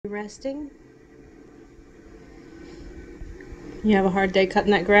Resting? You have a hard day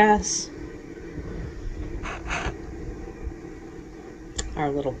cutting that grass? Our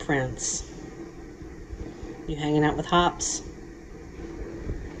little prince. You hanging out with Hops?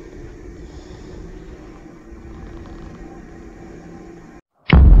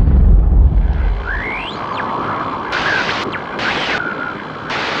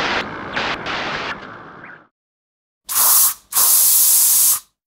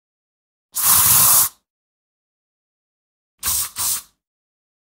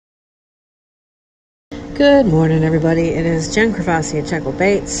 Good morning, everybody. It is Jen Crafassi at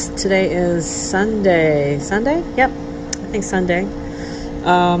Jerkbait. Today is Sunday. Sunday? Yep, I think Sunday.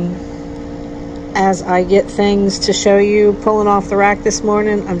 As I get things to show you pulling off the rack this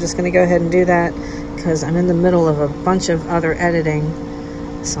morning, I'm just going to go ahead and do that because I'm in the middle of a bunch of other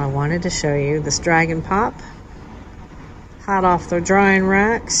editing. So I wanted to show you this Dragon Pop. Hot off the drying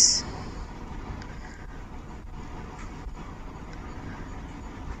racks.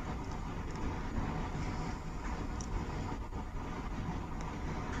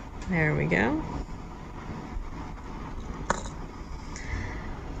 There we go.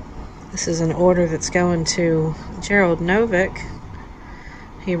 This is an order that's going to Gerald Novick.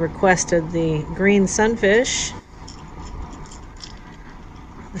 He requested the green sunfish.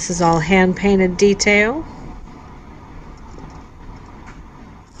 This is all hand-painted detail.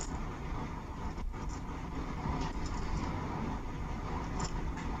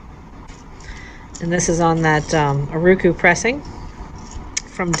 And this is on that Aruku pressing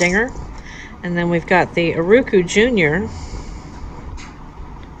from Dinger. And then we've got the Aruku Junior.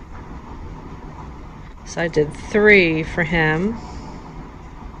 So I did 3 for him.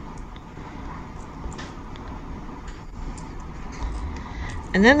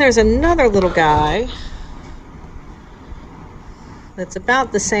 And then there's another little guy that's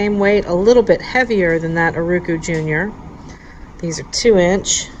about the same weight, a little bit heavier than that Aruku Junior. These are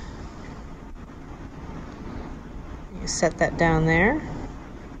 2-inch. You set that down there.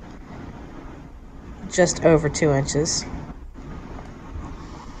 Just over 2 inches.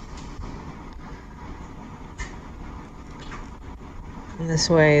 And this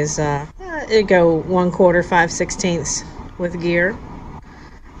weighs, it'd go 1/4, 5/16 with gear.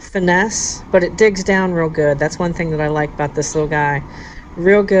 Finesse, but it digs down real good. That's one thing that I like about this little guy.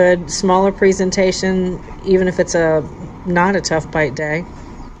 Real good, smaller presentation, even if it's not a tough bite day.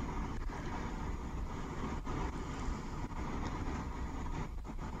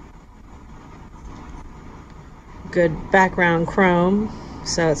 Good background chrome,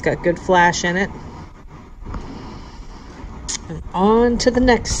 so it's got good flash in it. And on to the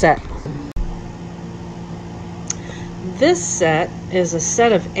next set. This set is a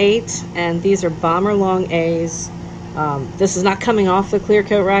set of 8, and these are bomber long A's. This is not coming off the clear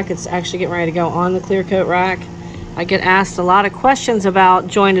coat rack, it's actually getting ready to go on the clear coat rack. I get asked a lot of questions about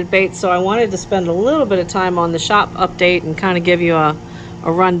jointed baits, so I wanted to spend a little bit of time on the shop update and kind of give you a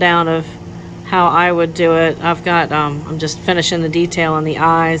rundown of how I would do it. I've got, I'm just finishing the detail on the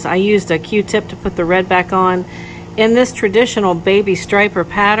eyes. I used a Q-tip to put the red back on. In this traditional baby striper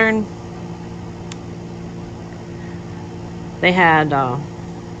pattern, they had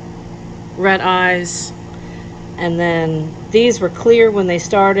red eyes, and then these were clear when they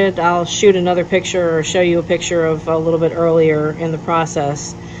started. I'll shoot another picture or show you a picture of a little bit earlier in the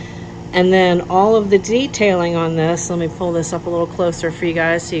process. And then all of the detailing on this, let me pull this up a little closer for you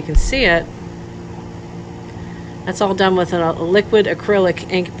guys so you can see it. That's all done with a liquid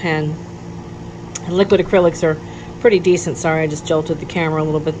acrylic ink pen. And liquid acrylics are pretty decent. Sorry, I just jolted the camera a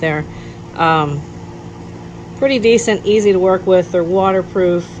little bit there. Pretty decent, easy to work with. They're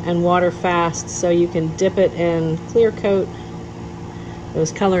waterproof and water fast, so you can dip it in clear coat.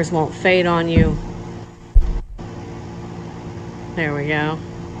 Those colors won't fade on you. There we go.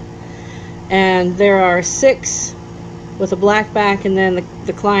 And there are 6 with a black back, and then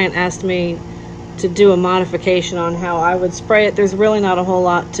the client asked me to do a modification on how I would spray it. There's really not a whole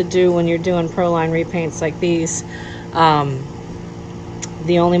lot to do when you're doing Proline repaints like these.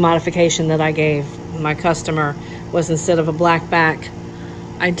 The only modification that I gave my customer was, instead of a black back,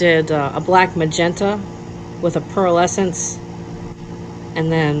 I did a black magenta with a pearlescence,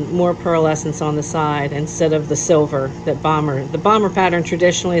 and then more pearlescence on the side instead of the silver that bomber. The bomber pattern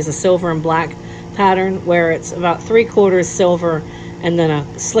traditionally is a silver and black pattern, where it's about 3/4 silver and then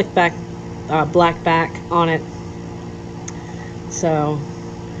a slick back black back on it. So,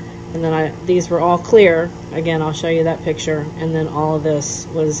 and then these were all clear. Again, I'll show you that picture. And then all of this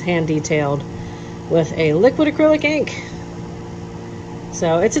was hand detailed with a liquid acrylic ink.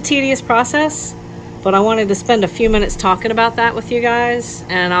 So it's a tedious process. But I wanted to spend a few minutes talking about that with you guys,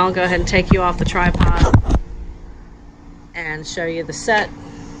 and I'll go ahead and take you off the tripod and show you the set.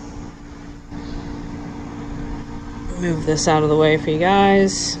 Move this out of the way for you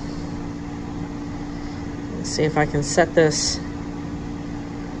guys. Let's see if I can set this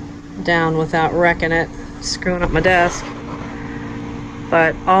down without wrecking it, screwing up my desk.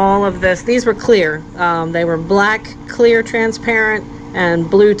 But all of this, these were clear. They were black, clear, transparent, and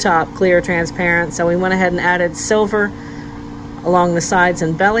blue top, clear, transparent. So we went ahead and added silver along the sides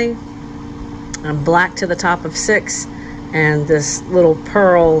and belly, and black to the top of 6, and this little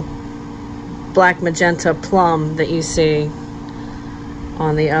pearl black magenta plum that you see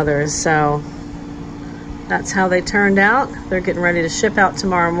on the others. So that's how they turned out. They're getting ready to ship out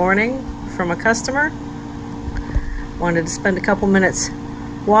tomorrow morning from a customer. Wanted to spend a couple minutes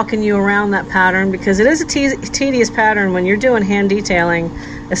walking you around that pattern, because it is a tedious pattern when you're doing hand detailing,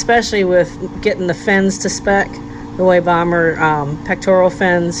 especially with getting the fins to spec the way bomber pectoral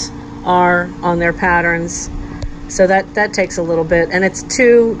fins are on their patterns. So that takes a little bit, and it's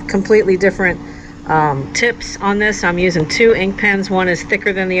 2 completely different tips on this. I'm using 2 ink pens. One is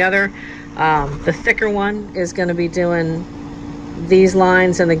thicker than the other. The thicker one is going to be doing these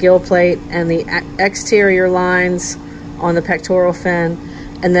lines and the gill plate and the exterior lines on the pectoral fin.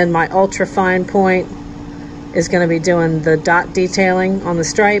 And then my ultra fine point is going to be doing the dot detailing on the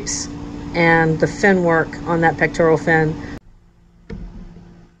stripes and the fin work on that pectoral fin.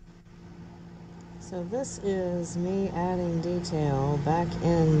 So this is me adding detail back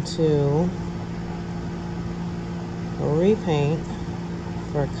into a repaint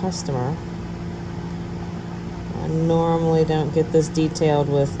for a customer. I normally don't get this detailed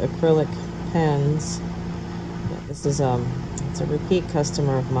with acrylic pens, but this is it's a repeat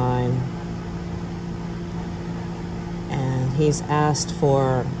customer of mine, and he's asked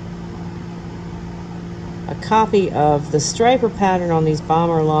for a copy of the striper pattern on these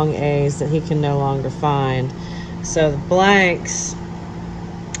bomber long A's that he can no longer find. So the blanks,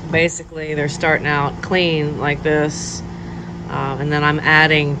 basically they're starting out clean like this, and then I'm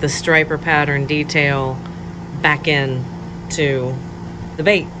adding the striper pattern detail back in to the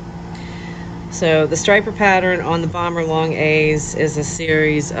bait. So the striper pattern on the bomber long A's is a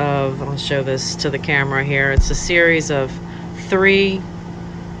series of, I'll show this to the camera here, it's a series of 3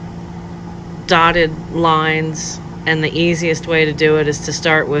 dotted lines, and the easiest way to do it is to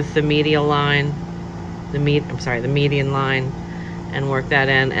start with the medial line, the median line, and work that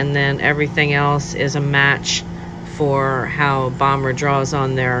in, and then everything else is a match for how bomber draws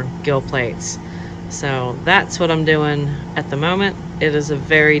on their gill plates. So that's what I'm doing at the moment. It is a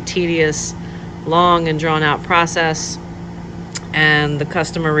very tedious, long and drawn out process, and the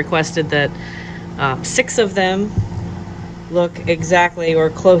customer requested that 6 of them look exactly or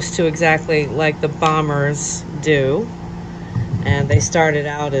close to exactly like the bombers do, and they started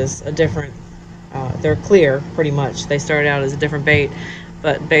out as a different they're clear pretty much. They started out as a different bait,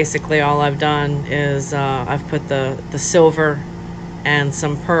 but basically all I've done is I've put the silver and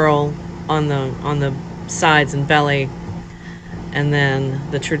some pearl on the sides and belly, and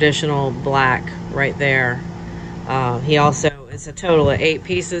then the traditional black right there. He also, it's a total of 8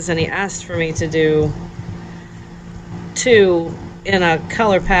 pieces, and he asked for me to do 2 in a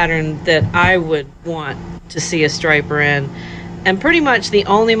color pattern that I would want to see a striper in. And pretty much the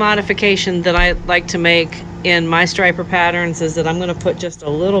only modification that I like to make in my striper patterns is that I'm going to put just a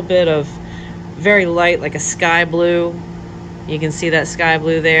little bit of very light, like a sky blue. You can see that sky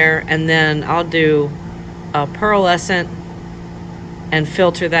blue there, and then I'll do a pearlescent and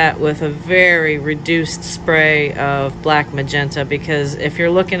filter that with a very reduced spray of black magenta, because if you're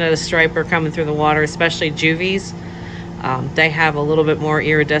looking at a striper coming through the water, especially juvies, they have a little bit more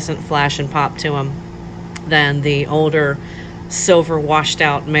iridescent flash and pop to them than the older silver washed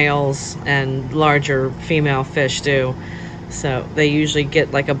out males and larger female fish do. So they usually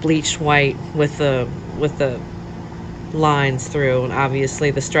get like a bleached white with the lines through, and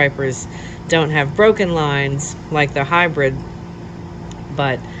obviously the stripers don't have broken lines like the hybrid,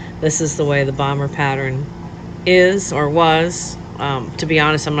 but this is the way the bomber pattern is, or was. To be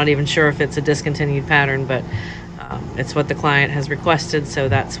honest, I'm not even sure if it's a discontinued pattern, but it's what the client has requested, so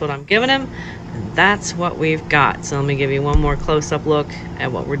that's what I'm giving him, and that's what we've got. So let me give you one more close-up look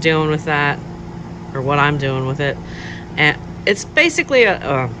at what we're doing with that, or what I'm doing with it. And it's basically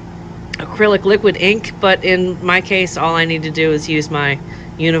a acrylic liquid ink, but in my case all I need to do is use my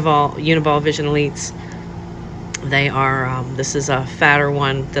Uniball Vision Elites. They are this is a fatter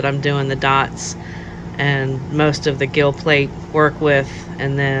one that I'm doing the dots and most of the gill plate work with,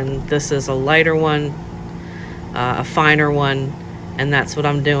 and then this is a lighter one, a finer one, and that's what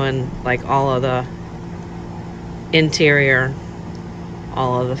I'm doing like all of the interior,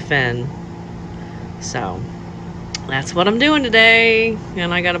 all of the fin. So that's what I'm doing today,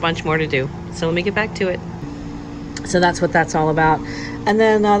 and I got a bunch more to do. So let me get back to it. So that's what that's all about. And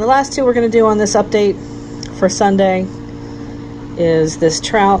then the last two we're going to do on this update for Sunday is this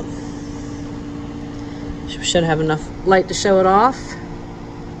trout. Should have enough light to show it off.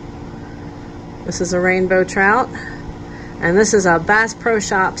 This is a rainbow trout, and this is a Bass Pro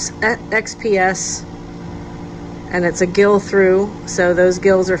Shops XPS, and it's a gill through, so those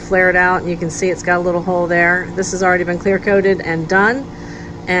gills are flared out, and you can see it's got a little hole there. This has already been clear coated and done,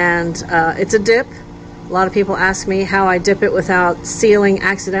 and it's a dip. A lot of people ask me how I dip it without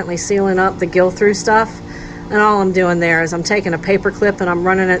accidentally sealing up the gill through stuff, and all I'm doing there is I'm taking a paper clip and I'm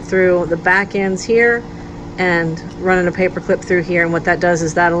running it through the back ends here and running a paper clip through here, and what that does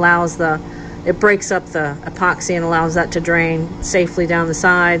is that allows it breaks up the epoxy and allows that to drain safely down the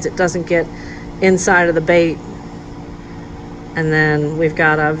sides. It doesn't get inside of the bait. And then we've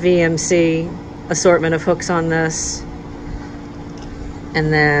got a VMC assortment of hooks on this,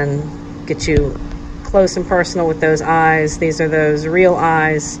 and then get you close and personal with those eyes. These are those real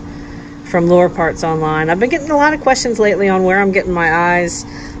eyes from Lure Parts Online. I've been getting a lot of questions lately on where I'm getting my eyes.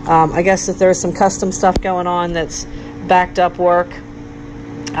 I guess that there's some custom stuff going on that's backed up work.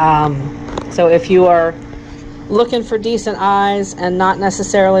 So if you are looking for decent eyes and not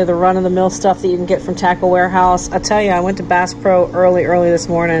necessarily the run-of-the-mill stuff that you can get from Tackle Warehouse, I tell you, I went to Bass Pro early this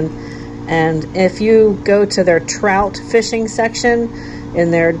morning, and if you go to their trout fishing section in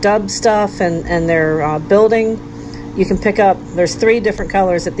their dub stuff and their building, you can pick up, there's 3 different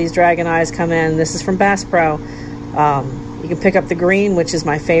colors that these dragon eyes come in. This is from Bass Pro. You can pick up the green, which is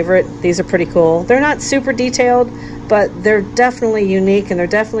my favorite. These are pretty cool. They're not super detailed, but they're definitely unique and they're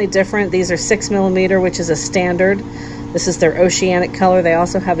definitely different. These are 6mm, which is a standard. This is their oceanic color. They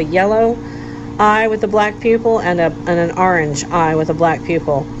also have a yellow eye with a black pupil and an orange eye with a black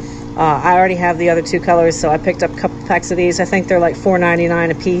pupil. I already have the other 2 colors, so I picked up a couple packs of these. I think they're like $4.99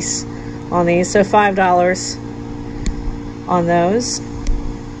 a piece on these, so $5 on those.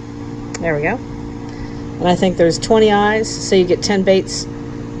 There we go. And I think there's 20 eyes, so you get 10 baits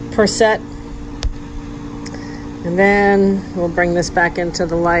per set. And then we'll bring this back into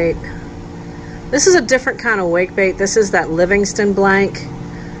the light. This is a different kind of wake bait. This is that Livingston blank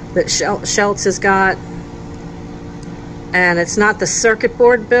that Schultz has got. And it's not the circuit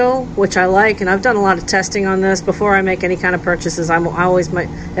board bill, which I like, and I've done a lot of testing on this. Before I make any kind of purchases, I always might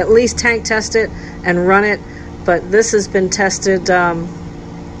at least tank test it and run it. But this has been tested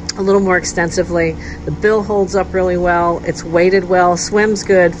a little more extensively. The bill holds up really well. It's weighted well, swims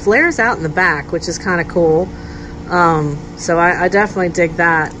good, flares out in the back, which is kind of cool. So I definitely dig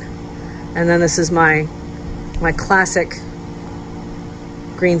that. And then this is my classic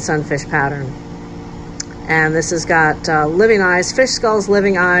green sunfish pattern. And this has got living eyes, fish skulls,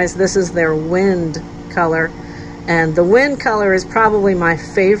 living eyes. This is their wind color. And the wind color is probably my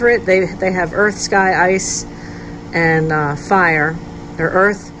favorite. They have earth, sky, ice, and fire. Or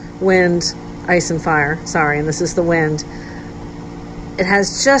earth, wind, ice, and fire. Sorry, and this is the wind. It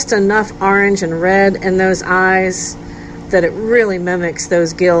has just enough orange and red in those eyes that it really mimics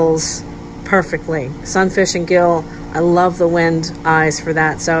those gills perfectly. Sunfish and gill, I love the wind eyes for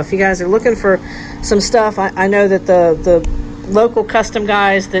that. So if you guys are looking for some stuff, I know that the local custom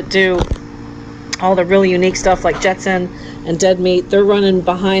guys that do all the really unique stuff like Jetson and Dead Meat, they're running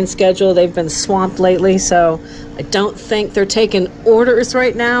behind schedule. They've been swamped lately, so I don't think they're taking orders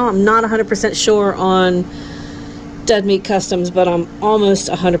right now. I'm not 100% sure on Dead Meat Customs, but I'm almost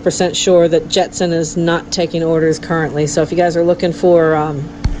 100% sure that Jetson is not taking orders currently. So if you guys are looking for,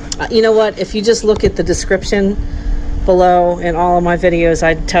 you know what, if you just look at the description below in all of my videos,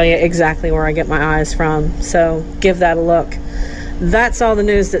 I'd tell you exactly where I get my eyes from. So give that a look. That's all the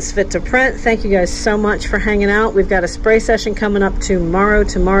news that's fit to print. Thank you guys so much for hanging out. We've got a spray session coming up tomorrow,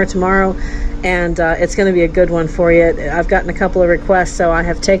 and it's going to be a good one for you. I've gotten a couple of requests, so I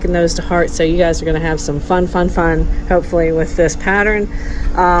have taken those to heart. So you guys are going to have some fun, hopefully, with this pattern.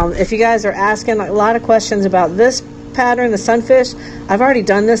 If you guys are asking a lot of questions about this pattern, the sunfish, I've already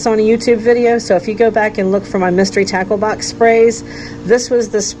done this on a YouTube video. So if you go back and look for my mystery tackle box sprays, this was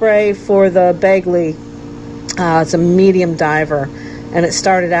the spray for the Bagley. It's a medium diver, and it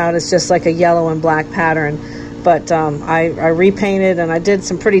started out as just like a yellow and black pattern, but I repainted and I did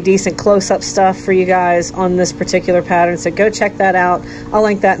some pretty decent close-up stuff for you guys on this particular pattern, so go check that out. I'll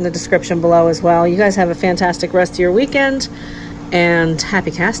link that in the description below as well. You guys have a fantastic rest of your weekend, and happy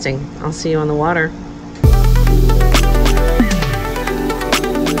casting. I'll see you on the water.